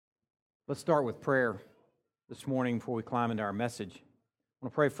Let's start with prayer this morning before we climb into our message. I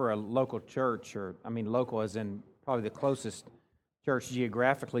want to pray for a local church, local as in probably the closest church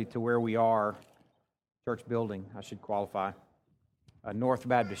geographically to where we are, church building, I should qualify, North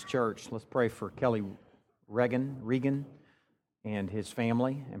Baptist Church. Let's pray for Kelly Regan and his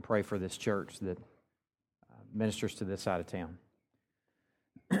family, and pray for this church that ministers to this side of town.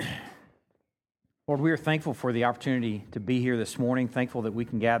 Lord, we are thankful for the opportunity to be here this morning, thankful that we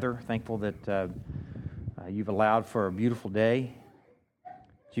can gather, thankful that you've allowed for a beautiful day,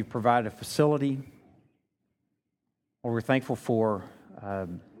 that you've provided a facility. Lord, we're thankful for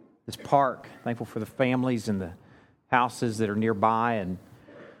this park, thankful for the families and the houses that are nearby. And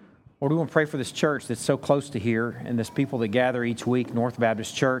Lord, we want to pray for this church that's so close to here and this people that gather each week, North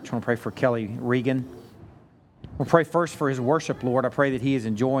Baptist Church. I want to pray for Kelly Regan. I pray first for his worship, Lord. I pray that he is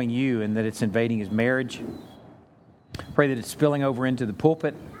enjoying you and that it's invading his marriage. I pray that it's spilling over into the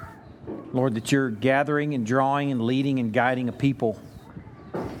pulpit. Lord, that you're gathering and drawing and leading and guiding a people.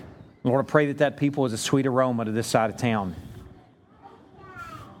 Lord, I pray that that people is a sweet aroma to this side of town.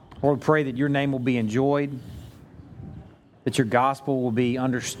 Lord, I pray that your name will be enjoyed, that your gospel will be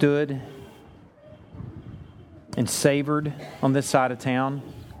understood and savored on this side of town.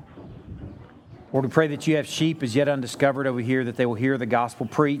 Lord, we pray that you have sheep as yet undiscovered over here, that they will hear the gospel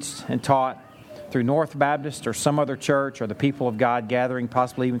preached and taught through North Baptist or some other church or the people of God gathering,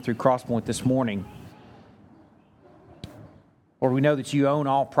 possibly even through Crosspoint this morning. Lord, we know that you own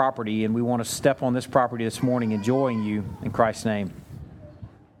all property, and we want to step on this property this morning enjoying you in Christ's name.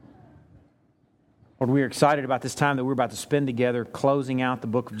 Lord, we are excited about this time that we're about to spend together closing out the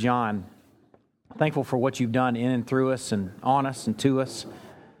book of John. Thankful for what you've done in and through us and on us and to us,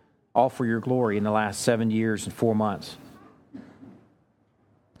 all for your glory in the last 7 years and 4 months.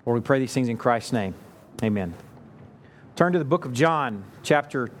 Lord, we pray these things in Christ's name. Amen. Turn to the book of John,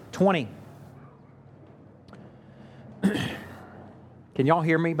 chapter 20. Can y'all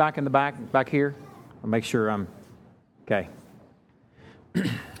hear me back in the back here? I'll make sure I'm okay.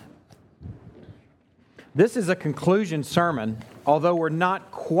 This is a conclusion sermon, although we're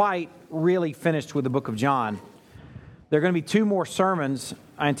not quite really finished with the book of John. There are going to be 2 more sermons.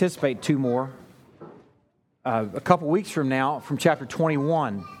 I anticipate 2 more. A couple weeks from now, from chapter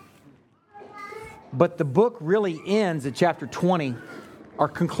 21. But the book really ends at chapter 20, or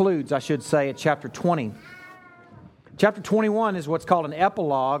concludes, I should say, at chapter 20. Chapter 21 is what's called an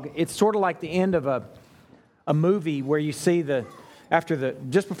epilogue. It's sort of like the end of a movie where you see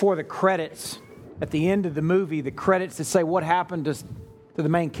just before the credits, at the end of the movie, the credits that say what happened to the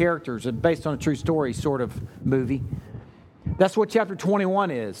main characters, based on a true story sort of movie. That's what chapter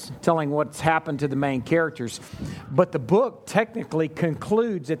 21 is, telling what's happened to the main characters. But the book technically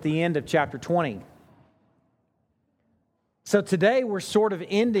concludes at the end of chapter 20. So today we're sort of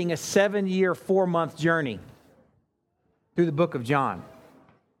ending a 7-year, 4-month journey through the book of John.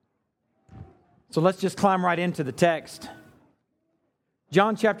 So let's just climb right into the text.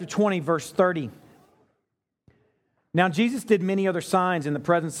 John chapter 20, verse 30. Now Jesus did many other signs in the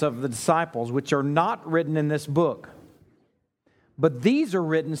presence of the disciples, which are not written in this book. But these are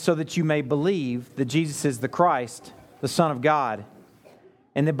written so that you may believe that Jesus is the Christ, the Son of God,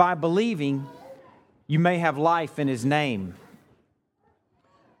 and that by believing you may have life in His name.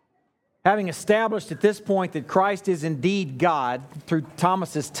 Having established at this point that Christ is indeed God, through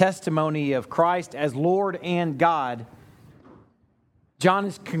Thomas's testimony of Christ as Lord and God, John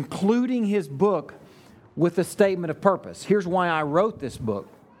is concluding his book with a statement of purpose. Here's why I wrote this book.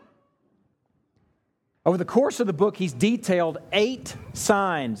 Over the course of the book, he's detailed 8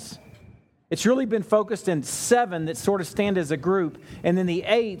 signs. It's really been focused in 7 that sort of stand as a group, and then the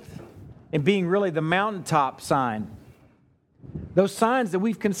 8th in being really the mountaintop sign. Those signs that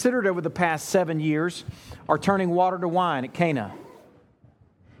we've considered over the past 7 years are turning water to wine at Cana,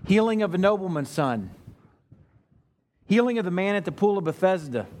 healing of a nobleman's son, healing of the man at the pool of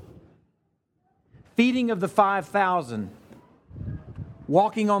Bethesda, feeding of the 5,000,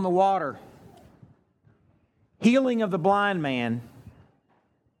 walking on the water, healing of the blind man,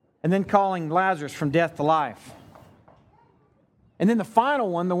 and then calling Lazarus from death to life. And then the final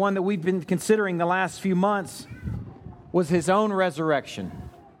one, the one that we've been considering the last few months, was his own resurrection.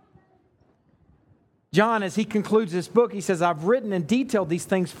 John, as he concludes this book, he says, I've written and detailed these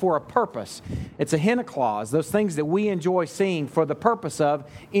things for a purpose. It's a hina clause, those things that we enjoy seeing for the purpose of,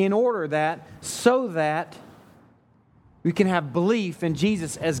 in order that, so that we can have belief in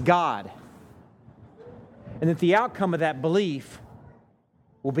Jesus as God. And that the outcome of that belief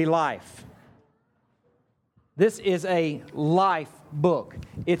will be life. This is a life book.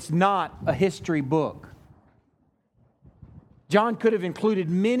 It's not a history book. John could have included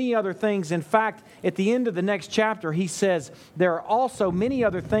many other things. In fact, at the end of the next chapter, he says, there are also many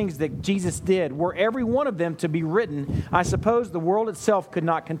other things that Jesus did. Were every one of them to be written, I suppose the world itself could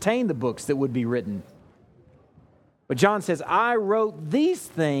not contain the books that would be written. But John says, I wrote these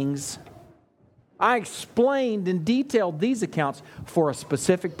things, I explained and detailed these accounts for a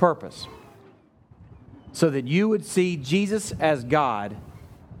specific purpose, so that you would see Jesus as God,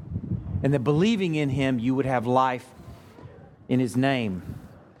 and that believing in Him, you would have life in His name.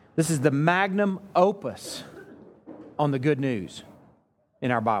 This is the magnum opus on the good news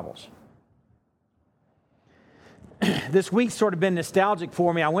in our Bibles. This week's sort of been nostalgic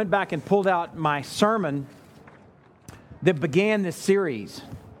for me. I went back and pulled out my sermon that began this series.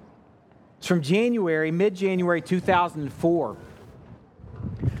 It's from mid-January 2004.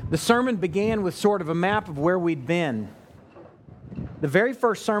 The sermon began with sort of a map of where we'd been. The very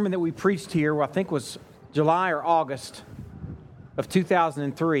first sermon that we preached here, I think was July or August of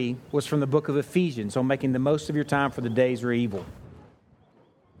 2003, was from the book of Ephesians, on making the most of your time for the days are evil.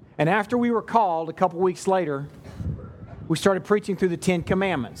 And after we were called, a couple weeks later, we started preaching through the 10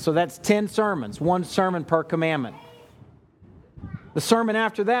 Commandments. So that's 10 sermons, one sermon per commandment. The sermon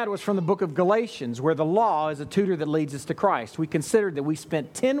after that was from the book of Galatians, where the law is a tutor that leads us to Christ. We considered that we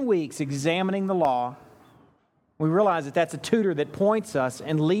spent 10 weeks examining the law. We realized that that's a tutor that points us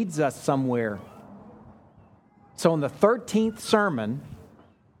and leads us somewhere. So in the 13th sermon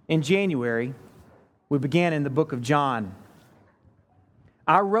in January, we began in the book of John.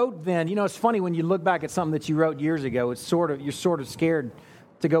 I wrote then, it's funny when you look back at something that you wrote years ago, you're sort of scared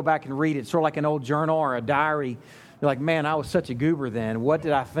to go back and read it. It's sort of like an old journal or a diary. You're like, man, I was such a goober then. What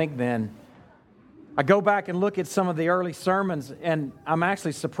did I think then? I go back and look at some of the early sermons, and I'm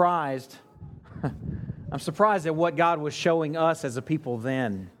actually surprised. I'm surprised at what God was showing us as a people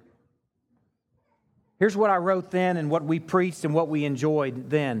then. Here's what I wrote then and what we preached and what we enjoyed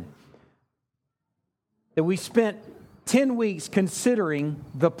then. That we spent 10 weeks considering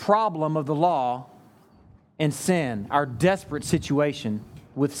the problem of the law and sin, our desperate situation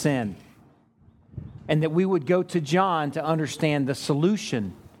with sin. And that we would go to John to understand the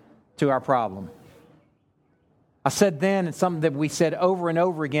solution to our problem. I said then, and something that we said over and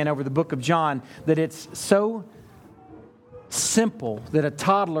over again over the book of John, that it's so simple that a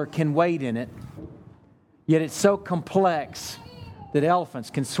toddler can wade in it, yet it's so complex that elephants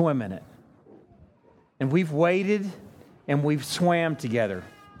can swim in it. And we've waded and we've swam together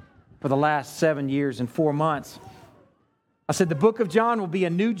for the last 7 years and 4 months. I said the book of John will be a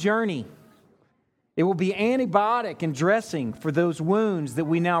new journey. It will be antibiotic and dressing for those wounds that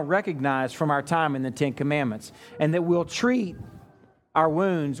we now recognize from our time in the 10 Commandments, and that we'll treat our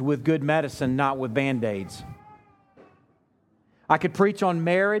wounds with good medicine, not with Band-Aids. I could preach on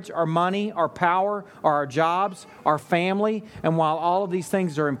marriage, our money, our power, our jobs, our family, and while all of these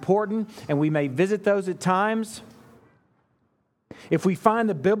things are important, and we may visit those at times, if we find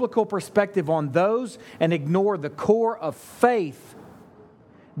the biblical perspective on those and ignore the core of faith,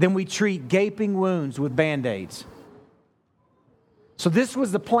 then we treat gaping wounds with Band-Aids. So this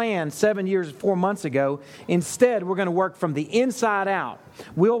was the plan 7 years and 4 months ago. Instead, we're going to work from the inside out.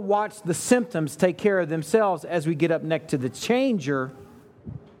 We'll watch the symptoms take care of themselves as we get up next to the changer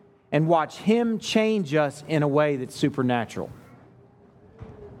and watch Him change us in a way that's supernatural.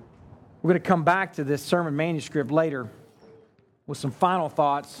 We're going to come back to this sermon manuscript later with some final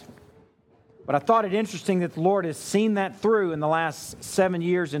thoughts. But I thought it interesting that the Lord has seen that through in the last 7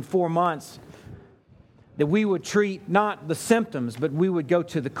 years and 4 months, that we would treat not the symptoms, but we would go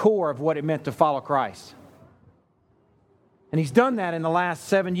to the core of what it meant to follow Christ. And He's done that in the last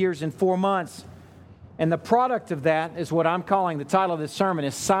 7 years and 4 months. And the product of that is what I'm calling, the title of this sermon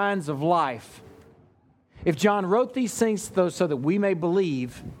is Signs of Life. If John wrote these things so that we may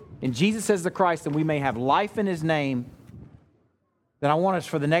believe in Jesus as the Christ and we may have life in His name, then I want us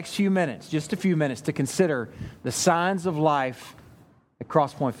for the next few minutes, just a few minutes, to consider the signs of life at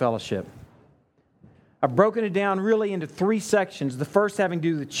Crosspoint Fellowship. I've broken it down really into 3 sections. The first having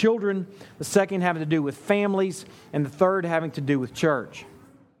to do with children, the second having to do with families, and the third having to do with church.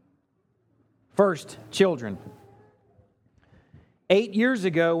 First, children. 8 years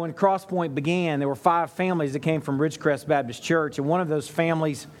ago when Crosspoint began, there were 5 families that came from Ridgecrest Baptist Church, and one of those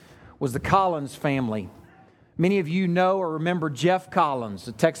families was the Collins family. Many of you know or remember Jeff Collins,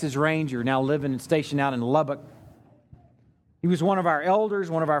 a Texas Ranger, now living and stationed out in Lubbock. He was one of our elders,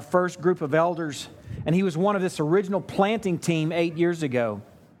 one of our first group of elders, and he was one of this original planting team 8 years ago.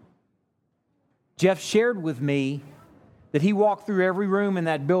 Jeff shared with me that he walked through every room in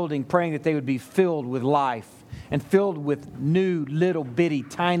that building praying that they would be filled with life and filled with new, little, bitty,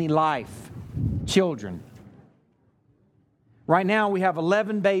 tiny life children. Right now we have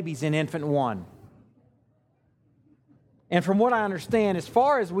 11 babies in Infant One. And from what I understand, as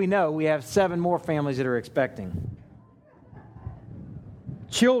far as we know, we have 7 more families that are expecting.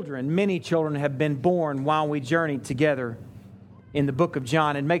 Children, many children have been born while we journeyed together in the book of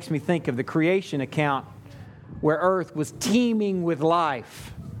John. It makes me think of the creation account where earth was teeming with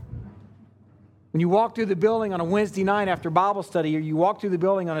life. When you walk through the building on a Wednesday night after Bible study, or you walk through the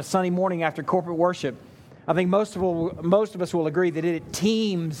building on a Sunday morning after corporate worship, I think most of us will agree that it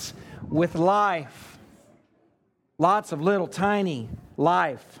teems with life. Lots of little tiny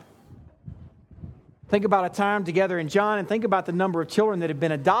life. Think about a time together in John and think about the number of children that have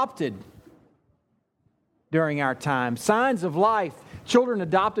been adopted during our time. Signs of life. Children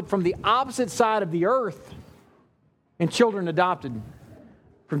adopted from the opposite side of the earth. And children adopted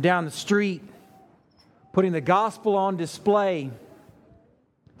from down the street. Putting the gospel on display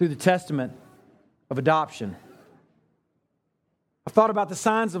through the testament of adoption. I've thought about the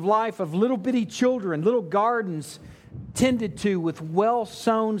signs of life of little bitty children, little gardens tended to with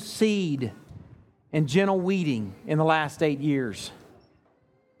well-sown seed and gentle weeding in the last 8 years.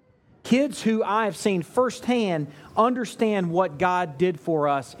 Kids who I have seen firsthand understand what God did for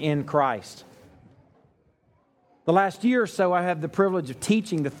us in Christ. The last year or so, I have the privilege of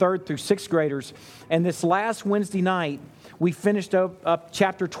teaching the 3rd through 6th graders, and this last Wednesday night, we finished up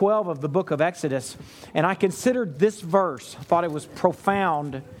chapter 12 of the book of Exodus, and I considered this verse, I thought it was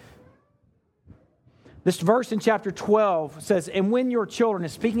profound. This verse in chapter 12 says, "And when your children,"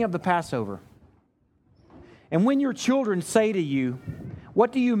 is speaking of the Passover, "and when your children say to you,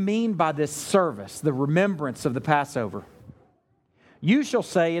 'What do you mean by this service, the remembrance of the Passover?' You shall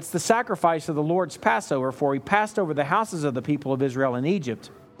say, 'It's the sacrifice of the Lord's Passover, for he passed over the houses of the people of Israel in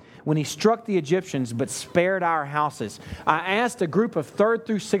Egypt, when he struck the Egyptians, but spared our houses.'" I asked a group of 3rd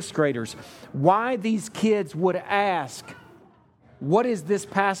through 6th graders why these kids would ask, "What is this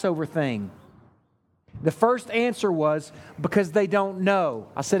Passover thing?" The first answer was, because they don't know.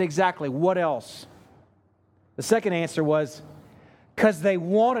 I said, exactly, what else? The second answer was, because they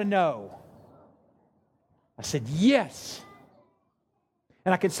want to know. I said, yes.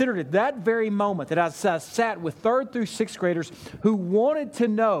 And I considered it that very moment that I sat with 3rd through 6th graders who wanted to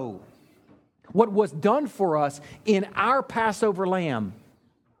know what was done for us in our Passover lamb,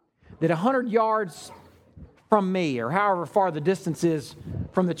 that 100 yards from me, or however far the distance is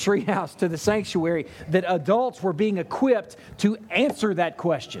from the treehouse to the sanctuary, that adults were being equipped to answer that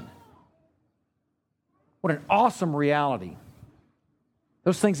question. What an awesome reality.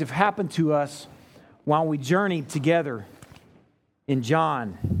 Those things have happened to us while we journeyed together in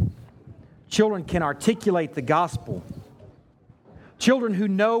John. Children can articulate the gospel. Children who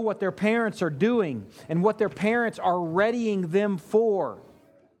know what their parents are doing and what their parents are readying them for.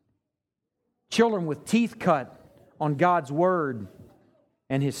 Children with teeth cut on God's word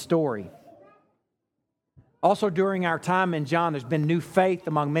and His story. Also, during our time in John, there's been new faith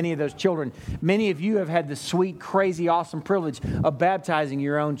among many of those children. Many of you have had the sweet, crazy, awesome privilege of baptizing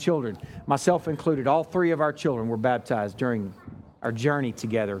your own children. Myself included. All 3 of our children were baptized during our journey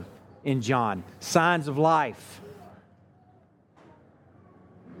together in John. Signs of life.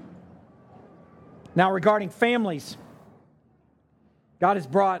 Now, regarding families, God has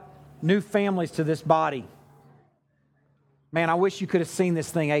brought new families to this body. Man, I wish you could have seen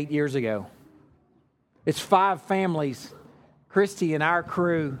this thing 8 years ago. It's 5 families, Christy and our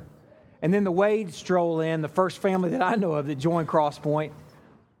crew, and then the Wade stroll in, the first family that I know of that joined Crosspoint.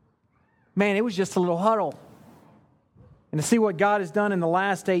 Man, it was just a little huddle. And to see what God has done in the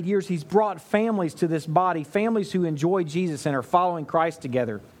last 8 years, He's brought families to this body, families who enjoy Jesus and are following Christ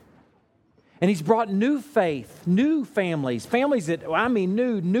together. And He's brought new faith, new families,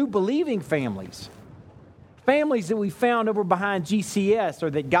 new believing families. Families that we found over behind GCS or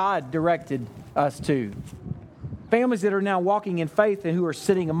that God directed us to. Families that are now walking in faith and who are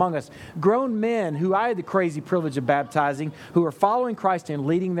sitting among us. Grown men who I had the crazy privilege of baptizing, who are following Christ and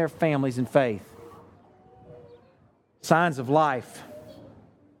leading their families in faith. Signs of life.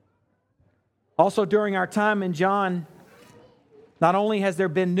 Also, during our time in John, not only has there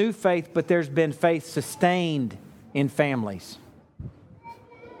been new faith, but there's been faith sustained in families.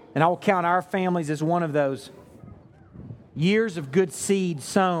 And I will count our families as one of those. Years of good seed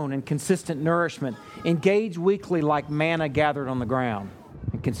sown and consistent nourishment, engaged weekly like manna gathered on the ground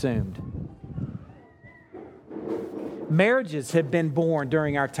and consumed. Marriages have been born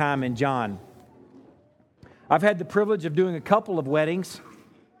during our time in John. I've had the privilege of doing a couple of weddings.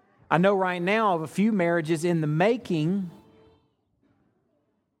 I know right now of a few marriages in the making.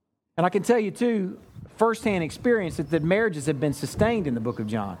 And I can tell you too, firsthand experience, that marriages have been sustained in the book of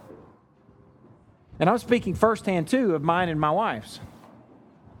John. And I'm speaking firsthand, too, of mine and my wife's.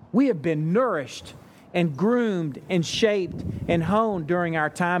 We have been nourished and groomed and shaped and honed during our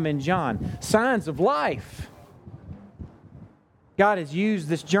time in John. Signs of life. God has used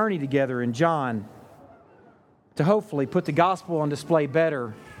this journey together in John to hopefully put the gospel on display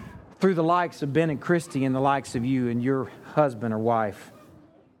better through the likes of Ben and Christy and the likes of you and your husband or wife.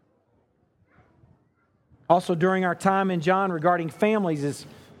 Also, during our time in John regarding families, is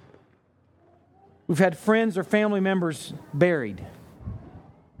we've had friends or family members buried.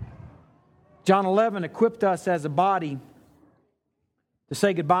 John 11 equipped us as a body to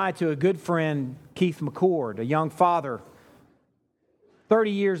say goodbye to a good friend, Keith McCord, a young father,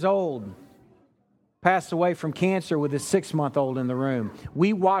 30 years old, passed away from cancer with his 6-month-old in the room.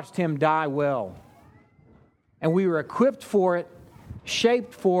 We watched him die well, and we were equipped for it,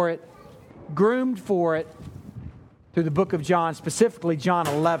 shaped for it, groomed for it through the book of John, specifically John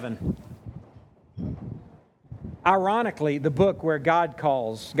 11. Ironically, the book where God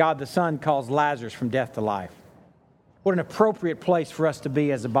the Son calls Lazarus from death to life. What an appropriate place for us to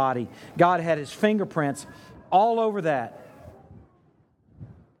be as a body. God had His fingerprints all over that.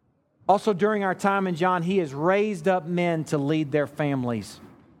 Also, during our time in John, He has raised up men to lead their families,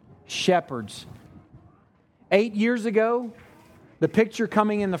 shepherds. 8 years ago, the picture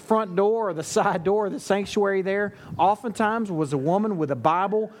coming in the front door or the side door of the sanctuary there oftentimes was a woman with a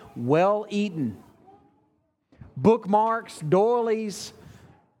Bible, well eaten. Bookmarks, doilies,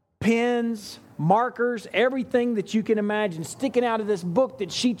 pens, markers, everything that you can imagine sticking out of this book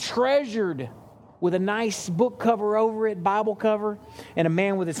that she treasured with a nice book cover over it, Bible cover, and a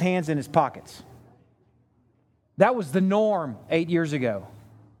man with his hands in his pockets. That was the norm 8 years ago.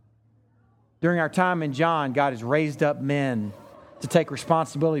 During our time in John, God has raised up men to take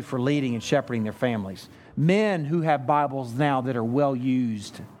responsibility for leading and shepherding their families. Men who have Bibles now that are well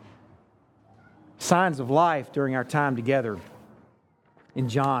used. Signs of life during our time together in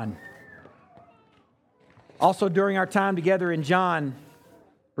John. Also during our time together in John,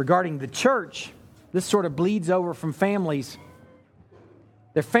 regarding the church, this sort of bleeds over from families.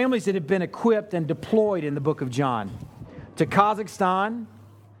 They're families that have been equipped and deployed in the book of John. To Kazakhstan,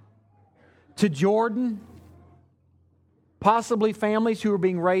 to Jordan, possibly families who are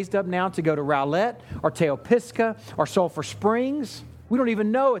being raised up now to go to Rowlett or Teopisca or Sulphur Springs. We don't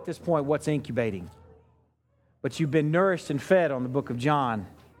even know at this point what's incubating. But you've been nourished and fed on the book of John.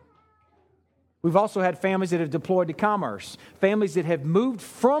 We've also had families that have deployed to Commerce. Families that have moved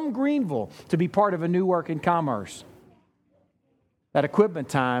from Greenville to be part of a new work in Commerce. That equipping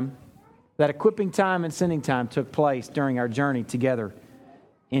time and sending time took place during our journey together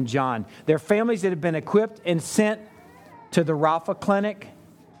in John. There are families that have been equipped and sent to the Rapha Clinic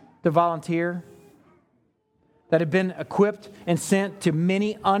to volunteer, that have been equipped and sent to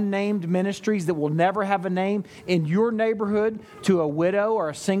many unnamed ministries that will never have a name in your neighborhood, to a widow or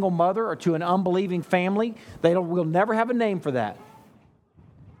a single mother or to an unbelieving family. We'll never have a name for that.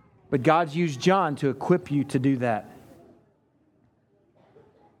 But God's used John to equip you to do that.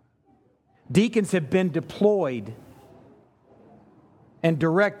 Deacons have been deployed and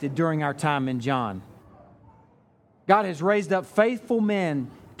directed during our time in John. God has raised up faithful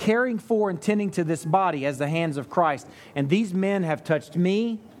men caring for and tending to this body as the hands of Christ. And these men have touched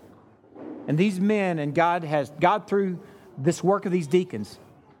me, and these men, and God through this work of these deacons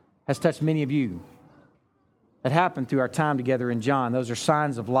has touched many of you. That happened through our time together in John. Those are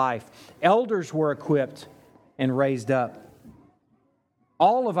signs of life. Elders were equipped and raised up.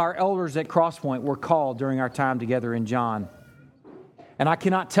 All of our elders at Crosspoint were called during our time together in John. And I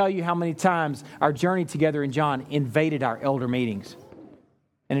cannot tell you how many times our journey together in John invaded our elder meetings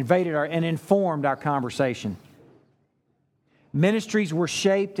and informed our conversation. Ministries were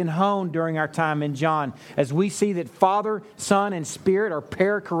shaped and honed during our time in John as we see that Father, Son, and Spirit are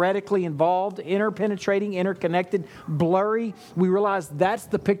perichoretically involved, interpenetrating, interconnected, blurry. We realize that's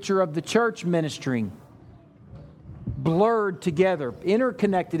the picture of the church ministering. Blurred together,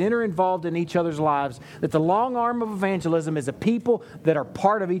 interconnected, involved in each other's lives, that the long arm of evangelism is a people that are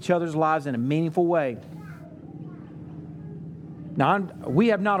part of each other's lives in a meaningful way. Now, we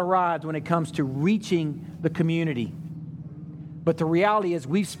have not arrived when it comes to reaching the community. But the reality is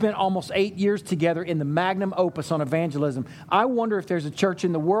we've spent almost 8 years together in the magnum opus on evangelism. I wonder if there's a church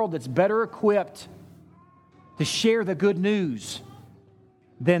in the world that's better equipped to share the good news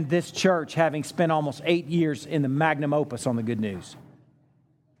than this church, having spent almost 8 years in the magnum opus on the good news.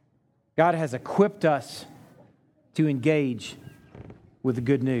 God has equipped us to engage with the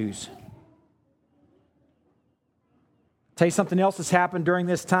good news. Tell you something else that's happened during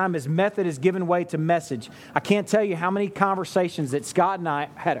this time is method has given way to message. I can't tell you how many conversations that Scott and I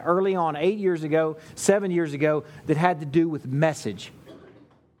had early on, 8 years ago, 7 years ago, that had to do with message.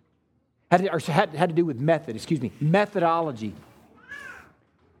 Had to do with methodology.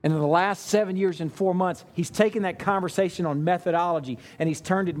 And in the last 7 years and 4 months, he's taken that conversation on methodology and he's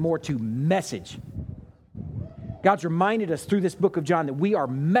turned it more to message. God's reminded us through this book of John that we are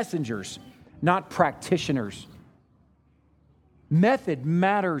messengers, not practitioners. Method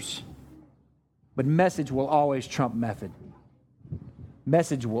matters, but message will always trump method.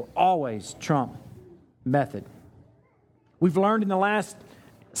 Message will always trump method. We've learned in the last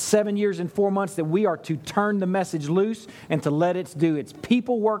 7 years and 4 months that we are to turn the message loose and to let it do its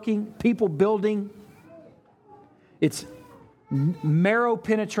people working, people building. It's marrow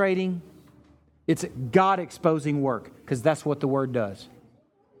penetrating. It's God exposing work, because that's what the Word does.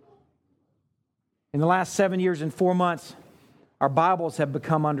 In the last 7 years and 4 months, our Bibles have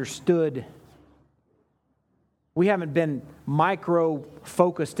become understood. We haven't been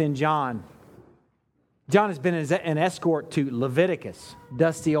micro-focused in John. John has been an escort to Leviticus,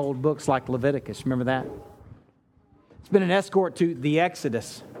 dusty old books like Leviticus. Remember that? It's been an escort to the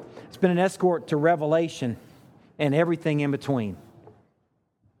Exodus. It's been an escort to Revelation and everything in between.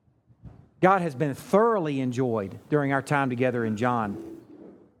 God has been thoroughly enjoyed during our time together in John.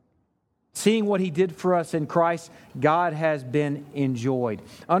 Seeing what He did for us in Christ, God has been enjoyed.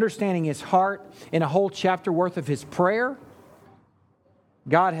 Understanding His heart in a whole chapter worth of His prayer,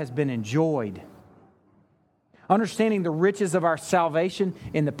 God has been enjoyed. Understanding the riches of our salvation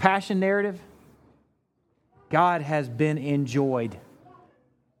in the Passion narrative, God has been enjoyed.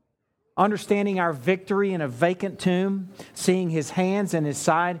 Understanding our victory in a vacant tomb, seeing His hands and His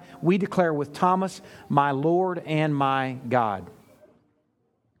side, we declare with Thomas, my Lord and my God.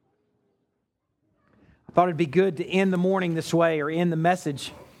 I thought it'd be good to end the morning this way, or end the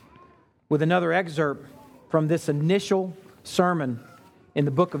message with another excerpt from this initial sermon in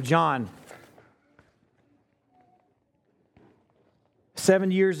the book of John.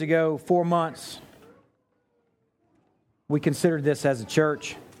 7 years ago, 4 months, we considered this as a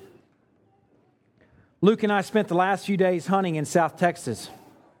church. Luke and I spent the last few days hunting in South Texas,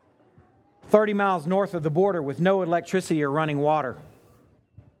 30 miles north of the border with no electricity or running water.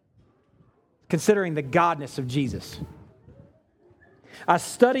 Considering the godness of Jesus. I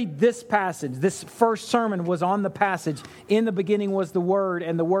studied this passage. This first sermon was on the passage. In the beginning was the Word,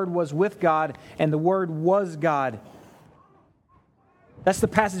 and the Word was with God, and the Word was God. That's the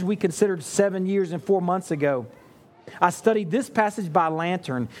passage we considered 7 years and 4 months ago. I studied this passage by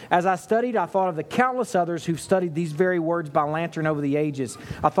lantern. As I studied, I thought of the countless others who've studied these very words by lantern over the ages.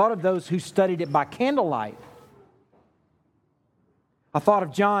 I thought of those who studied it by candlelight. I thought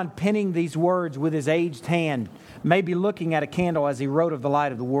of John penning these words with his aged hand, maybe looking at a candle as he wrote of the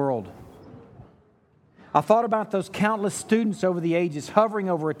light of the world. I thought about those countless students over the ages hovering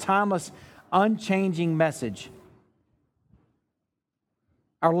over a timeless, unchanging message.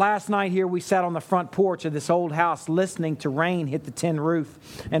 Our last night here, we sat on the front porch of this old house listening to rain hit the tin roof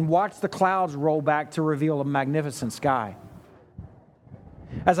and watched the clouds roll back to reveal a magnificent sky.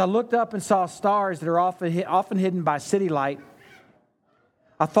 As I looked up and saw stars that are often hidden by city light,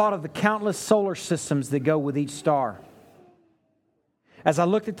 I thought of the countless solar systems that go with each star. As I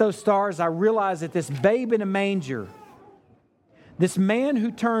looked at those stars, I realized that this babe in a manger, this man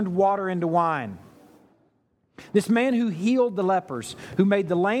who turned water into wine, this man who healed the lepers, who made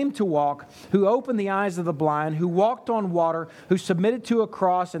the lame to walk, who opened the eyes of the blind, who walked on water, who submitted to a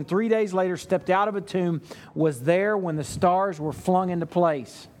cross, and 3 days later stepped out of a tomb, was there when the stars were flung into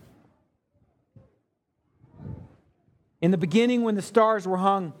place. In the beginning, when the stars were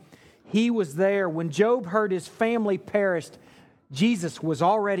hung, He was there. When Job heard his family perished, Jesus was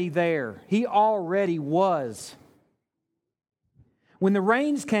already there. He already was. When the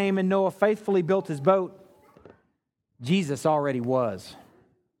rains came and Noah faithfully built his boat, Jesus already was.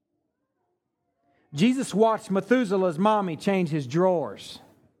 Jesus watched Methuselah's mommy change his drawers.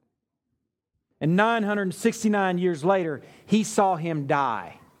 And 969 years later, He saw him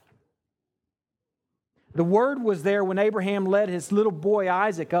die. The Word was there when Abraham led his little boy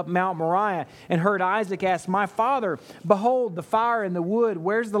Isaac up Mount Moriah and heard Isaac ask, "My father, behold the fire and the wood.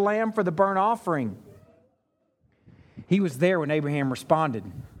 Where's the lamb for the burnt offering?" He was there when Abraham responded,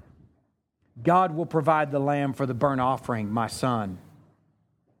 "God will provide the lamb for the burnt offering, my son."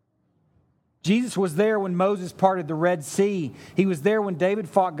 Jesus was there when Moses parted the Red Sea. He was there when David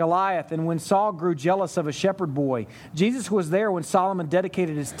fought Goliath and when Saul grew jealous of a shepherd boy. Jesus was there when Solomon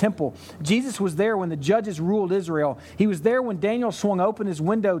dedicated his temple. Jesus was there when the judges ruled Israel. He was there when Daniel swung open his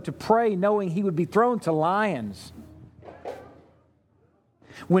window to pray, knowing he would be thrown to lions.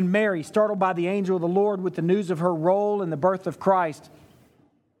 When Mary, startled by the angel of the Lord with the news of her role in the birth of Christ,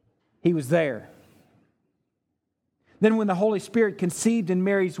 He was there. Then when the Holy Spirit conceived in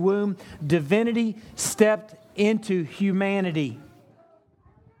Mary's womb, divinity stepped into humanity.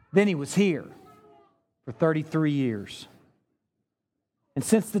 Then He was here for 33 years. And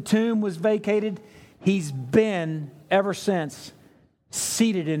since the tomb was vacated, He's been, ever since,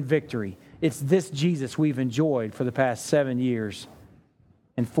 seated in victory. It's this Jesus we've enjoyed for the past 7 years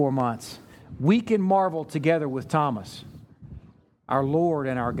and 4 months. We can marvel together with Thomas, our Lord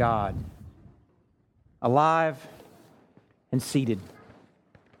and our God, alive and seated.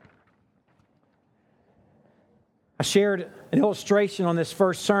 I shared an illustration on this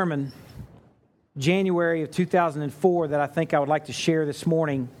first sermon, January of 2004, that I think I would like to share this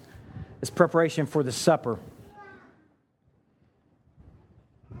morning as preparation for the supper.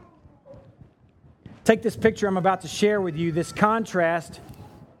 Take this picture I'm about to share with you, this contrast,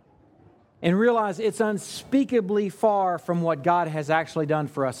 and realize it's unspeakably far from what God has actually done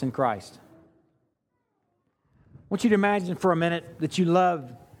for us in Christ. I want you to imagine for a minute that you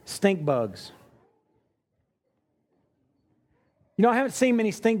love stink bugs. You know, I haven't seen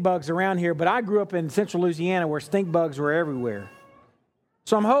many stink bugs around here, but I grew up in central Louisiana where stink bugs were everywhere.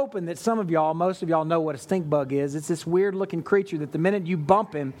 So I'm hoping that most of y'all know what a stink bug is. It's this weird-looking creature that the minute you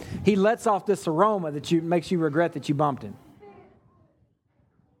bump him, he lets off this aroma that makes you regret that you bumped him.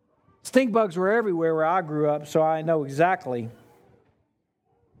 Stink bugs were everywhere where I grew up, so I know exactly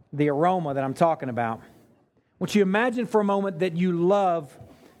the aroma that I'm talking about. I want you to imagine for a moment that you love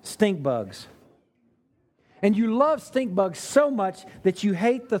stink bugs. And you love stink bugs so much that you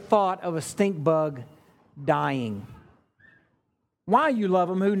hate the thought of a stink bug dying. Why you love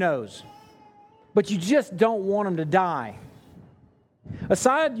them, who knows? But you just don't want them to die.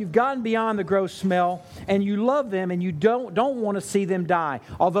 Aside, you've gotten beyond the gross smell, and you love them, and you don't want to see them die.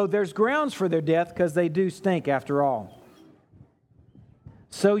 Although there's grounds for their death, because they do stink after all.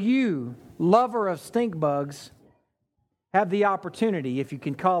 So you, lover of stink bugs, have the opportunity, if you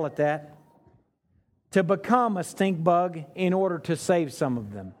can call it that, to become a stink bug in order to save some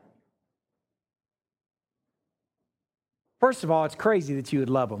of them. First of all, it's crazy that you would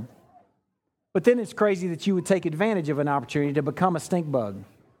love them. But then it's crazy that you would take advantage of an opportunity to become a stink bug.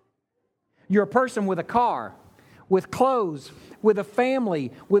 You're a person with a car, with clothes, with a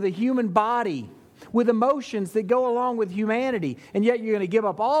family, with a human body, with emotions that go along with humanity. And yet you're going to give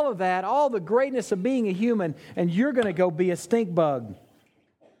up all of that, all the greatness of being a human, and you're going to go be a stink bug.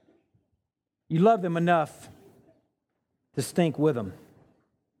 You love them enough to stink with them.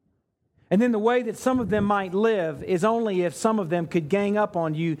 And then the way that some of them might live is only if some of them could gang up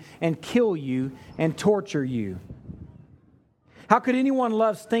on you and kill you and torture you. How could anyone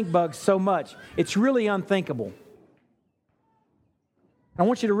love stink bugs so much? It's really unthinkable. I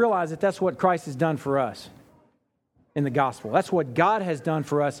want you to realize that that's what Christ has done for us in the gospel. That's what God has done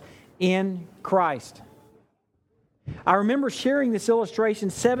for us in Christ. I remember sharing this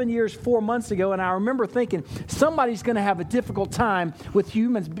illustration 7 years, 4 months ago, and I remember thinking, somebody's going to have a difficult time with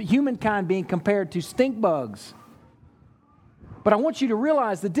humankind being compared to stink bugs. But I want you to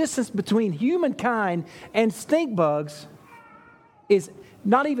realize the distance between humankind and stink bugs is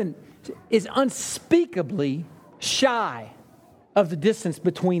unspeakably shy of the distance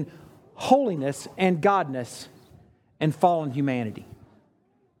between holiness and godness and fallen humanity.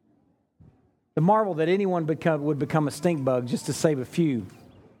 The marvel that anyone would become a stink bug just to save a few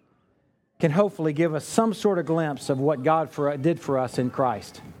can hopefully give us some sort of glimpse of what God did for us in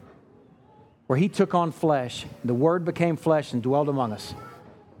Christ, where He took on flesh. The Word became flesh and dwelled among us.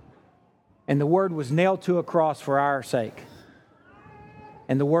 And the Word was nailed to a cross for our sake.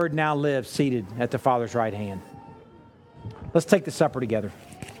 And the Word now lives seated at the Father's right hand. Let's take the supper together.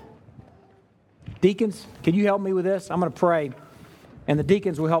 Deacons, can you help me with this? I'm going to pray, and the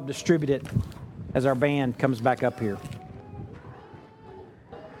deacons will help distribute it as our band comes back up here.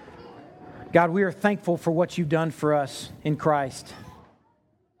 God, we are thankful for what you've done for us in Christ.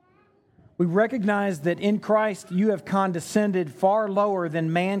 We recognize that in Christ you have condescended far lower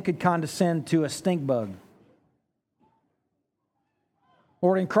than man could condescend to a stink bug.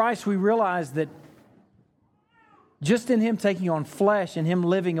 Lord, in Christ we realize that just in Him taking on flesh and Him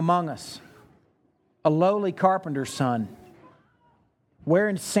living among us, a lowly carpenter's son,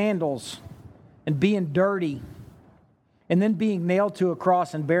 wearing sandals and being dirty, and then being nailed to a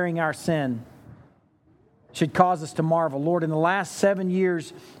cross and bearing our sin, should cause us to marvel. Lord, in the last 7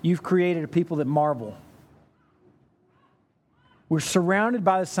 years, you've created a people that marvel. We're surrounded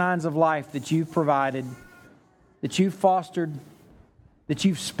by the signs of life that you've provided, that you've fostered, that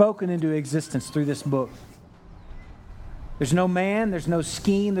you've spoken into existence through this book. There's no man, there's no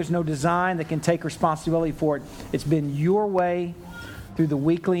scheme, there's no design that can take responsibility for it. It's been your way through the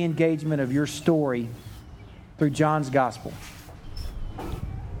weekly engagement of your story through John's gospel.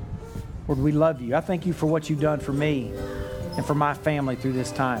 Lord, we love you. I thank you for what you've done for me and for my family through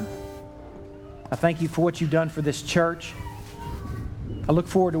this time. I thank you for what you've done for this church. I look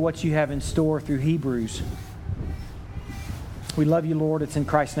forward to what you have in store through Hebrews. We love you, Lord. It's in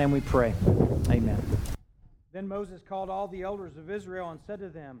Christ's name we pray. Amen. Then Moses called all the elders of Israel and said to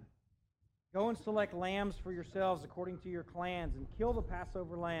them, "Go and select lambs for yourselves according to your clans, and kill the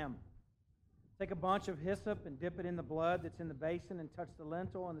Passover lamb. Take a bunch of hyssop and dip it in the blood that's in the basin, and touch the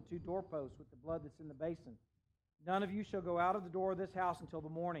lintel and the two doorposts with the blood that's in the basin. None of you shall go out of the door of this house until the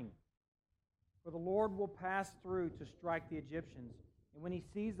morning. For the Lord will pass through to strike the Egyptians. And when he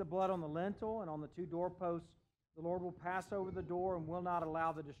sees the blood on the lintel and on the two doorposts, the Lord will pass over the door and will not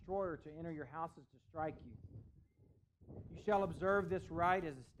allow the destroyer to enter your houses to strike you. You shall observe this rite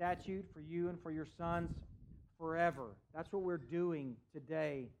as a statute for you and for your sons forever." That's what we're doing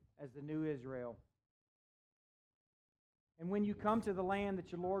today as the new Israel. "And when you come to the land that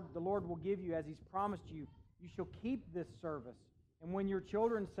the Lord will give you as he's promised you, you shall keep this service. And when your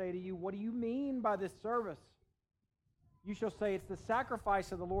children say to you, 'What do you mean by this service?' you shall say, 'It's the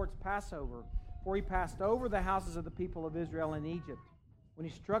sacrifice of the Lord's Passover. For he passed over the houses of the people of Israel in Egypt when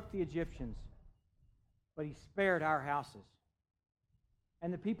he struck the Egyptians, but he spared our houses.'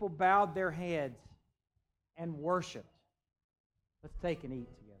 And the people bowed their heads and worshiped." Let's take and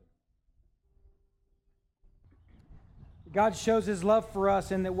eat together. God shows his love for us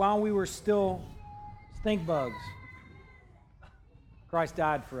in that while we were still stink bugs, Christ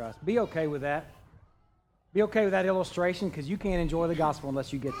died for us. Be okay with that. Be okay with that illustration, because you can't enjoy the gospel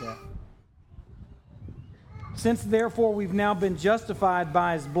unless you get that. "Since therefore we've now been justified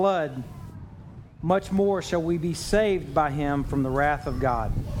by his blood, much more shall we be saved by him from the wrath of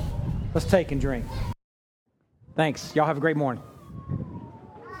God." Let's take and drink. Thanks. Y'all have a great morning.